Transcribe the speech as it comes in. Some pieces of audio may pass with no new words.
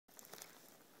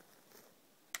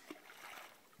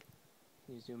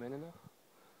Can you zoom in enough?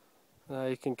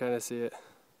 You can kind of see it.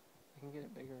 I can get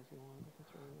it bigger if you want. I can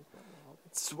throw in this bottle.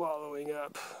 It's swallowing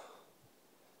up.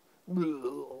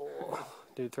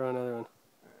 Dude, throw another one.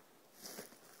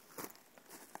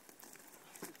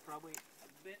 It's probably a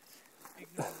bit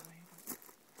ignorant.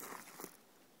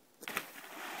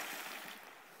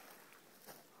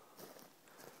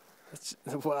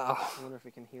 Wow. I wonder if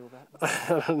we can heal that.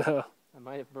 I don't know. I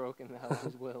might have broken the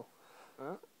house's will.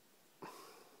 Huh?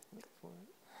 Wait for it.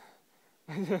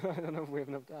 I don't know if we have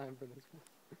enough time for this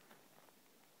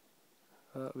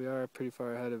one. We are pretty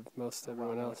far ahead of most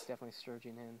everyone wow, else. It's definitely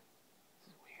surging in. This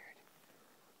is weird.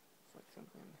 It's like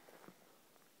something.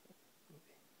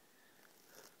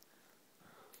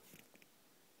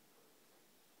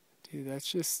 Dude, that's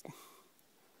just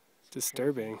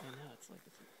disturbing. I know, it's like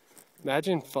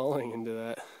Imagine falling into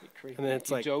that. crazy. And then it's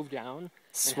you like dove down,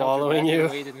 swallowing you.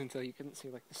 And waited until you couldn't see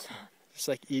like the sun. Just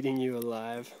like eating you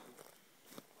alive.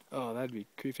 Oh, that'd be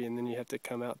creepy. And then you have to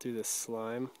come out through the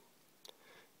slime.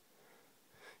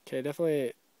 Okay,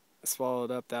 definitely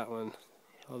swallowed up that one.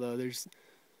 Although there's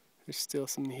still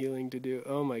some healing to do.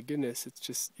 Oh my goodness, it's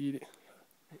just eating.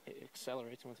 It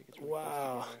accelerates once it gets really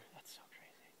wow. close together. That's so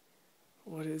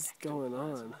crazy. What is going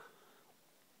on?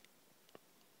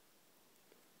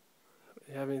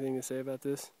 You have anything to say about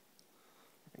this?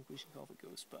 I think we should call the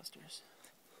Ghostbusters.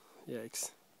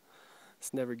 Yikes.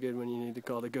 It's never good when you need to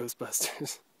call the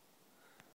Ghostbusters.